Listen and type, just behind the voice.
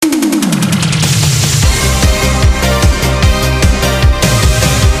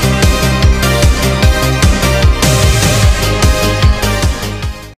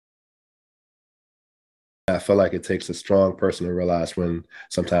feel like it takes a strong person to realize when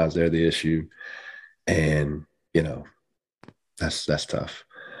sometimes they're the issue, and that's tough.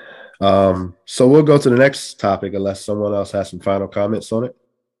 So we'll go to the next topic unless someone else has some final comments on it.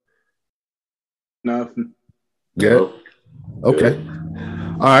 Nothing. Good. Okay.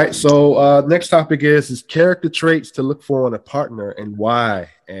 All right. So next topic is character traits to look for in a partner and why.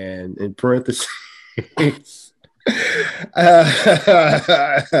 And in parentheses,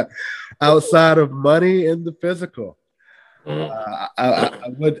 outside of money and the physical.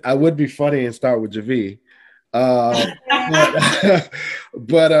 I would be funny and start with Javi. But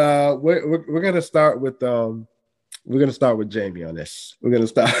we're gonna start with Jamie on this. We're gonna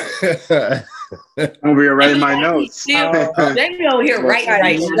start. I'm rewriting my notes. Jamie over here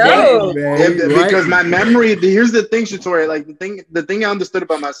right. No, because my memory. Here's the thing, Shatoria. Like the thing I understood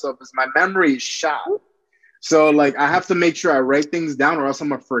about myself is my memory is shot. So like I have to make sure I write things down, or else I'm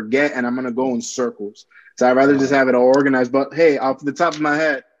gonna forget and I'm gonna go in circles. So I'd rather just have it all organized. But hey, off the top of my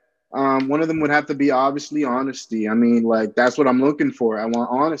head, one of them would have to be obviously honesty. I mean, like that's what I'm looking for. I want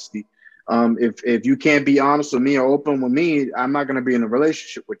honesty. If you can't be honest with me or open with me, I'm not gonna be in a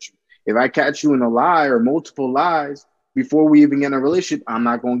relationship with you. If I catch you in a lie or multiple lies before we even get in a relationship, I'm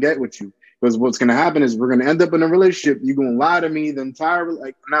not gonna get with you. Because what's gonna happen is we're gonna end up in a relationship. You're gonna lie to me the entire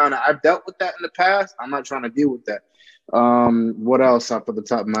no, I've dealt with that in the past. I'm not trying to deal with that. What else off of the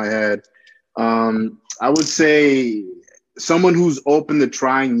top of my head? I would say someone who's open to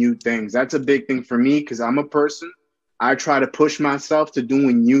trying new things. That's a big thing for me because I'm a person. I try to push myself to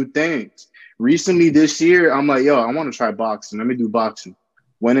doing new things. Recently this year, I'm like, yo, I want to try boxing. Let me do boxing.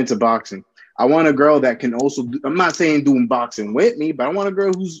 Went into boxing. I want a girl that can also I'm not saying doing boxing with me, but I want a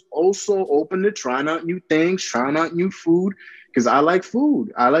girl who's also open to trying out new things, trying out new food, because I like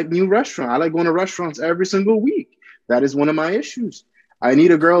food. I like new restaurants. I like going to restaurants every single week. That is one of my issues. I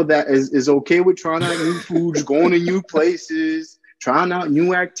need a girl that is okay with trying out new foods, going to new places, trying out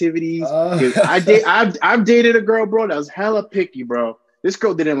new activities. I've dated a girl, bro, that was hella picky, bro. This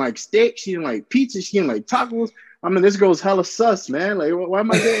girl didn't like steak. She didn't like pizza. She didn't like tacos. I mean, this girl's hella sus, man. Like, why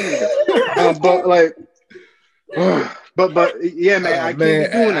am I dating her? But yeah, man, I can't be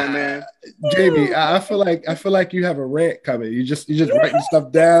doing that, man. Jamie, I feel like you have a rant coming. You just writing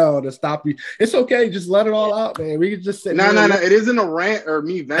stuff down to stop you. It's okay, just let it all out, man. We can just sit. No. It isn't a rant or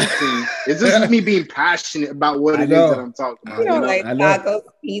me venting. It's just me being passionate about what it is that I'm talking about. You don't like tacos,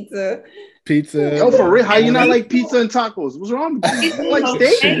 pizza. Yo, for real, how you not like pizza and tacos? What's wrong with you? Like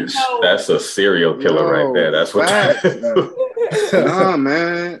steak? That's a serial killer right there. That's what. Nah,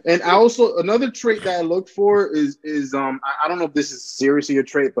 man. And I also another trait that I look for is I don't know if this is seriously a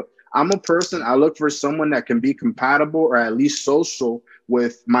trait, but I'm a person. I look for someone that can be compatible or at least social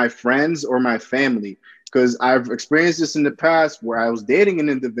with my friends or my family, because I've experienced this in the past where I was dating an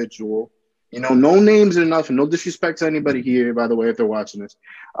individual. No names or nothing. No disrespect to anybody here, by the way, if they're watching this.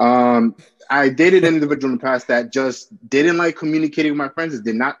 I dated an individual in the past that just didn't like communicating with my friends,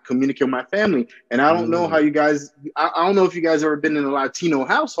 did not communicate with my family. And I don't know how you guys, I don't know if you guys ever been in a Latino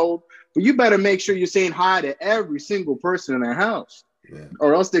household, but you better make sure you're saying hi to every single person in that house,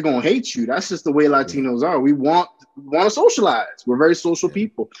 or else they're going to hate you. That's just the way Latinos are. We want to socialize. We're very social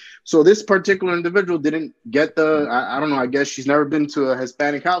people. So this particular individual didn't get I don't know, I guess she's never been to a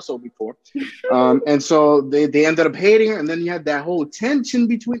Hispanic household before. And so they ended up hating her. And then you had that whole tension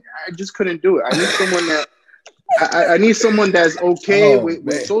between, I just couldn't do it. I need someone that, I need someone that's okay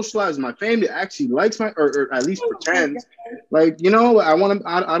with socializing. My family actually likes or at least pretends. Like,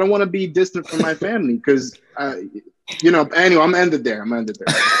 I don't want to be distant from my family because, anyway, I'm ended there.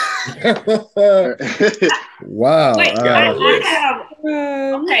 Wow. Wait,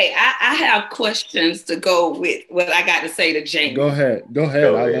 I have questions to go with what I got to say to Jamie. Go ahead. Well,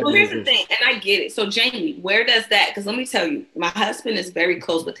 here's the thing, and I get it. So, Jamie, where does that? Because let me tell you, my husband is very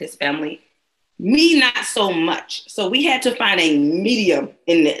close with his family. Me, not so much. So we had to find a medium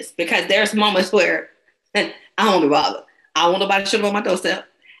in this because there's moments where I don't bother. I want nobody to show up on my doorstep.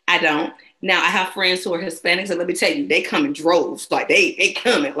 I don't. Now I have friends who are Hispanics, and let me tell you, they come in droves. Like they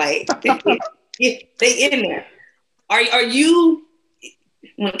coming, like they in there. Are you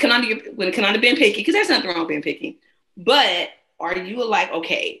when Kananda being picky? Because there's nothing wrong with being picky. But are you like,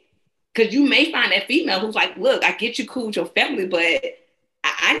 okay? Because you may find that female who's like, look, I get you cool with your family, but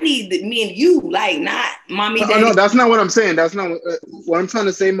I need me and you, like, not mommy. Daddy. No, that's not what I'm saying. That's not what I'm trying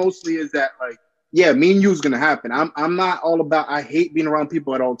to say. Mostly is that, like, yeah, me and you is gonna happen. I'm not all about. I hate being around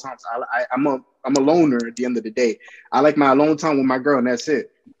people at all times. I'm a loner at the end of the day. I like my alone time with my girl, and that's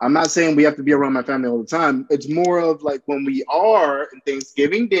it. I'm not saying we have to be around my family all the time. It's more of like when we are in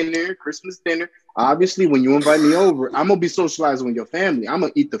Thanksgiving dinner, Christmas dinner. Obviously, when you invite me over, I'm gonna be socializing with your family. I'm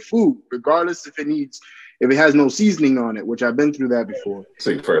gonna eat the food, regardless if if it has no seasoning on it, which I've been through that before.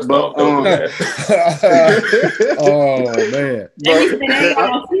 See, first off, don't do that. Oh man!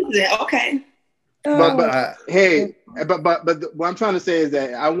 Okay. But what I'm trying to say is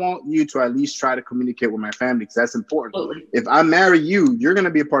that I want you to at least try to communicate with my family, because that's important. Absolutely. If I marry you, you're going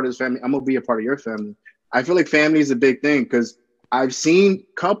to be a part of this family. I'm going to be a part of your family. I feel like family is a big thing, because I've seen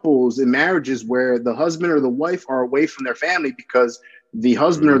couples in marriages where the husband or the wife are away from their family because the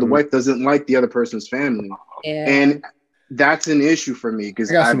husband or the wife doesn't like the other person's family. Yeah. And that's an issue for me,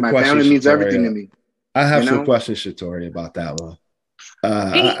 because my family means everything to me. I have some questions, Shatoria, about that one.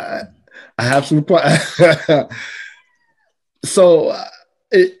 I have some questions. So,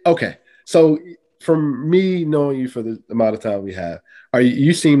 okay. So, from me knowing you for the amount of time we have,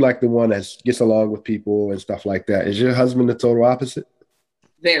 you seem like the one that gets along with people and stuff like that. Is your husband the total opposite?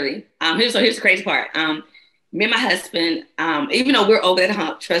 Very. Here's the crazy part. Me and my husband, even though we're over that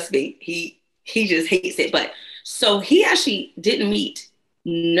hump, trust me, he just hates it. But so he actually didn't meet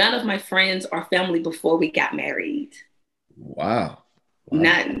none of my friends or family before we got married. Wow.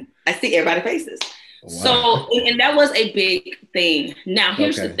 None. I see everybody's faces. Wow. So, and that was a big thing. Now,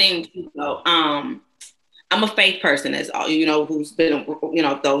 here's the thing, I'm a faith person, as you know, who's been,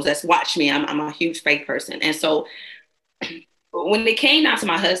 those that's watched me. I'm a huge faith person. And so when it came down to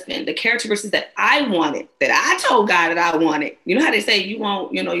my husband, the characteristics that I wanted, that I told God that I wanted, you know how they say you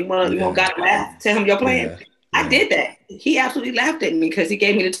want God to laugh, tell him your plan. Yeah. I did that. He absolutely laughed at me because he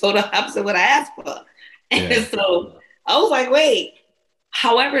gave me the total opposite of what I asked for. And so I was like, wait.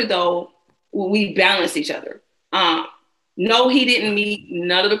 However, though, we balanced each other. No, he didn't meet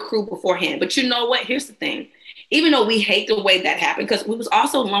none of the crew beforehand. But you know what? Here's the thing. Even though we hate the way that happened, because we was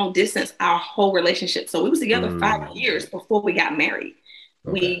also long distance our whole relationship. So we was together 5 years before we got married.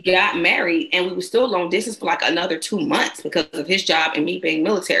 Okay. We got married and we were still long distance for like another 2 months because of his job and me being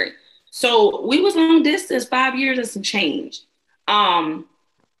military. So we was long distance 5 years and some change.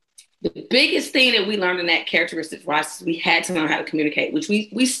 The biggest thing that we learned in that characteristic for us is we had to learn how to communicate, which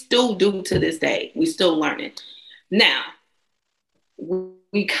we still do to this day. We still learning. Now,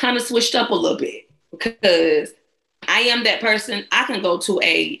 we kind of switched up a little bit because I am that person. I can go to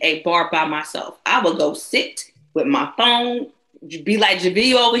a bar by myself. I will go sit with my phone, be like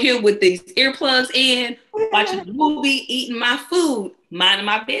Javi over here with these earplugs in, watching a movie, eating my food, minding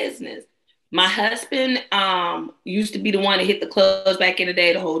my business. My husband used to be the one to hit the clubs back in the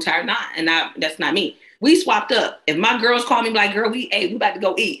day the whole entire night, and that's not me. We swapped up. If my girls call me like, girl, we about to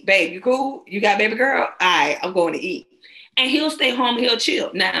go eat. Babe, you cool? You got baby girl? All right, I'm going to eat. And he'll stay home, he'll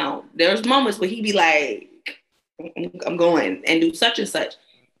chill. Now, there's moments where he be like, I'm going and do such and such.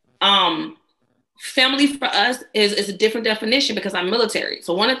 Family for us is a different definition because I'm military.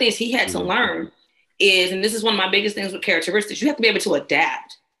 So one of the things he had to learn is, and this is one of my biggest things with characteristics, you have to be able to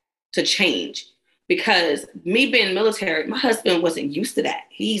adapt to change. Because me being military, my husband wasn't used to that.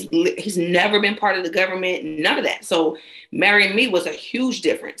 He's never been part of the government, none of that. So marrying me was a huge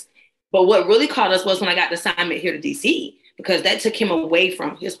difference. But what really caught us was when I got the assignment here to DC, because that took him away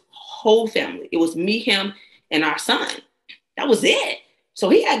from his whole family. It was me, him, and our son. That was it. So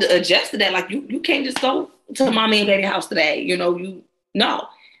he had to adjust to that. Like, you can't just go to mommy and daddy house today. No,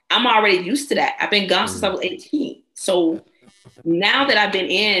 I'm already used to that. I've been gone since I was 18. So now that I've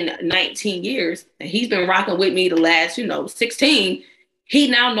been in 19 years and he's been rocking with me the last, 16, he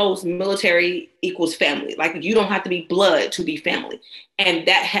now knows military equals family. Like, you don't have to be blood to be family. And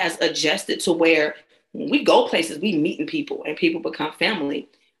that has adjusted to where when we go places, we meeting people and people become family.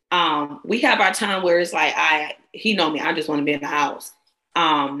 We have our time where it's like, he know me, I just want to be in the house.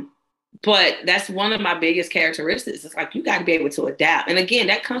 But that's one of my biggest characteristics. It's like, you got to be able to adapt. And again,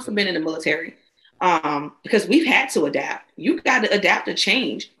 that comes from being in the military. Because we've had to adapt. You got to adapt to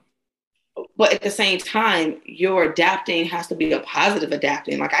change. But at the same time, your adapting has to be a positive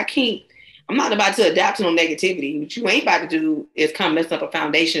adapting. Like, I'm not about to adapt to no negativity. What you ain't about to do is come mess up a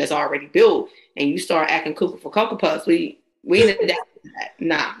foundation that's already built and you start acting cuckoo for Cocoa Puffs. We ain't adapting to that.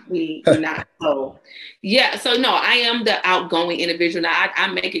 Nah, we not. So yeah, so no, I am the outgoing individual. Now I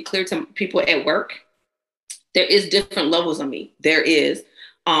make it clear to people at work, there is different levels of me. There is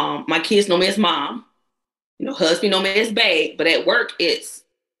my kids know me as mom, husband know me as babe, but at work it's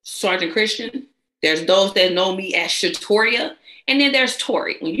Sergeant Christian. There's those that know me as Shatoria, and then there's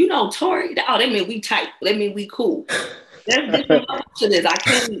Tori. When you know Tori, that mean we tight. That mean we cool. There's different levels to this. I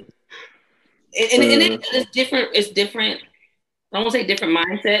can't, and it's different. It's different. I don't want to say different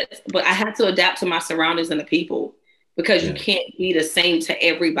mindsets, but I have to adapt to my surroundings and the people because you can't be the same to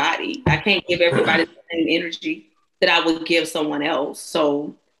everybody. I can't give everybody the same energy that I would give someone else.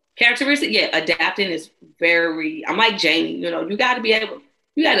 So characteristic, adapting is very, I'm like Jamie, you got to be able,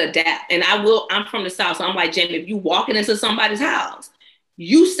 You gotta adapt. And I'm from the South, so I'm like, Jamie, if you walking into somebody's house,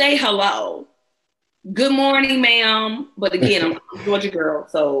 you say hello. Good morning, ma'am. But again, I'm a Georgia girl,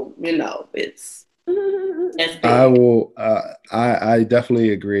 so you know, that's big. I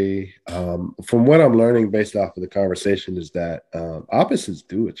definitely agree. From what I'm learning based off of the conversation is that opposites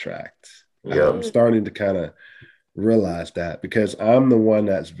do attract. Yeah. I'm starting to kind of realize that because I'm the one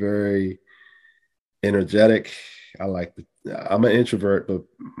that's very energetic. I'm an introvert, but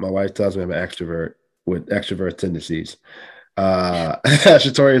my wife tells me I'm an extrovert with extrovert tendencies.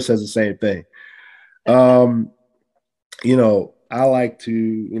 IAMShatoria says the same thing. You know, I like to,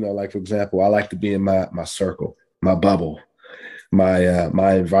 you know, like for example, I like to be in my circle, my bubble,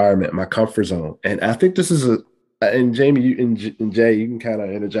 my environment, my comfort zone. And I think this is and Jamie, you and Jay, you can kind of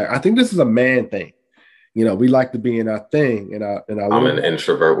interject. I think this is a man thing. You know, we like to be in our thing. I'm an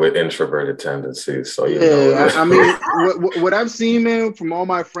introvert with introverted tendencies. So, I mean, what I've seen, man, from all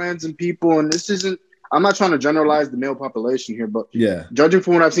my friends and people, and this isn't, I'm not trying to generalize the male population here, but yeah, judging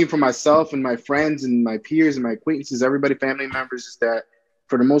from what I've seen from myself and my friends and my peers and my acquaintances, everybody, family members, is that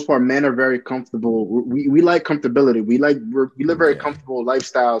for the most part, men are very comfortable. We like comfortability. We live very comfortable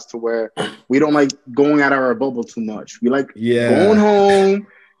lifestyles to where we don't like going out of our bubble too much. We like going home,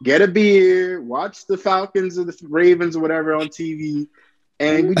 get a beer, watch the Falcons or the Ravens or whatever on TV,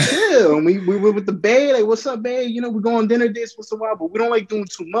 and we chill. And we were with the bae, like, what's up, bae? You know, we go on dinner dates once in a while, but we don't like doing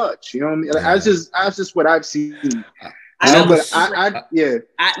too much. You know what I mean? Yeah. That's just what I've seen. My husband is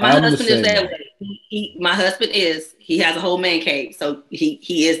that way. My husband he has a whole man cave, so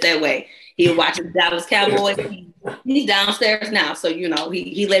he is that way. He watches Dallas Cowboys. He's downstairs now, so you know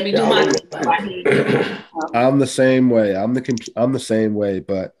he let me do my thing. I'm the same way. I'm the same way,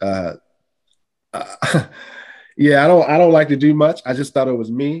 but yeah, I don't like to do much. I just thought it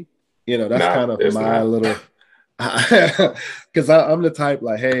was me. You know, that's kind of my little because I'm the type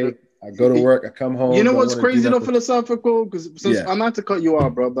like, hey, I go to work, I come home. You know what's crazy though, philosophical? Because I'm not to cut you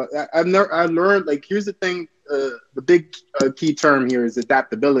off, bro, but I learned, like, here's the thing, the big key term here is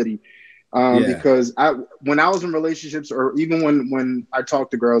adaptability. Because when I was in relationships, or even when I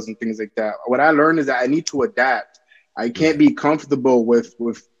talk to girls and things like that, what I learned is that I need to adapt. I can't be comfortable with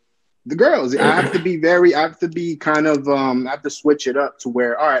the girls. I have to be kind of I have to switch it up to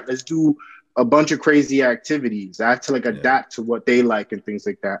where, all right, let's do a bunch of crazy activities. I have to adapt to what they like and things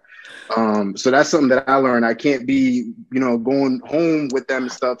like that. So that's something that I learned. I can't be, going home with them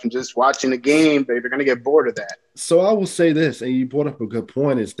and stuff and just watching a game. They're going to get bored of that. So I will say this, and you brought up a good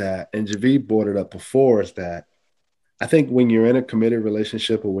point, is that, and Javi brought it up before, is that I think when you're in a committed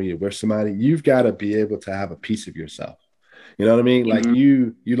relationship or when you're with somebody, you've got to be able to have a piece of yourself. You know what I mean? Mm-hmm. Like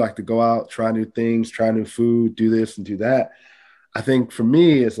you like to go out, try new things, try new food, do this and do that. I think for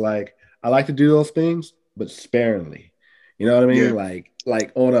me, it's like, I like to do those things, but sparingly. You know what I mean? Yeah.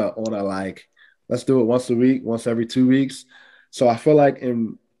 Like on a like, let's do it once a week, once every 2 weeks. So I feel like,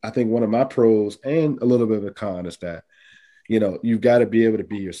 I think one of my pros and a little bit of a con is that, you've got to be able to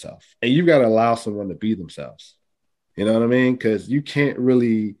be yourself, and you've got to allow someone to be themselves. You know what I mean? Because you can't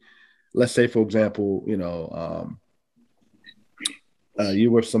really, let's say, for example, you're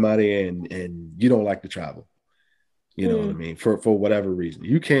with somebody and you don't like to travel. You know what I mean? For whatever reason,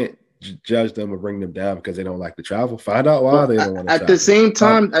 you can't judge them or bring them down because they don't like to travel. Find out why they don't want to travel. At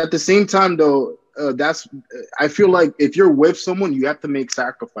the same time, though, I feel like if you're with someone, you have to make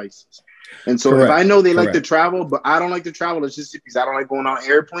sacrifices. And so if I know they like to travel, but I don't like to travel, it's just because I don't like going on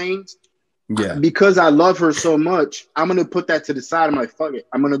airplanes. Yeah. Because I love her so much, I'm gonna put that to the side. I'm like, fuck it.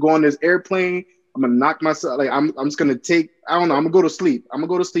 I'm gonna go on this airplane. I'm gonna knock myself. Like I'm just gonna take. I don't know. I'm gonna go to sleep.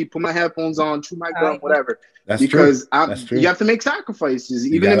 Put my headphones on, chew my gum, whatever. That's because true. You have to make sacrifices.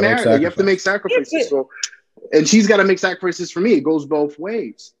 Even in marriage, you have to make sacrifices. So, and she's got to make sacrifices for me. It goes both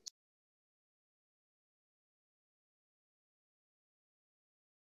ways.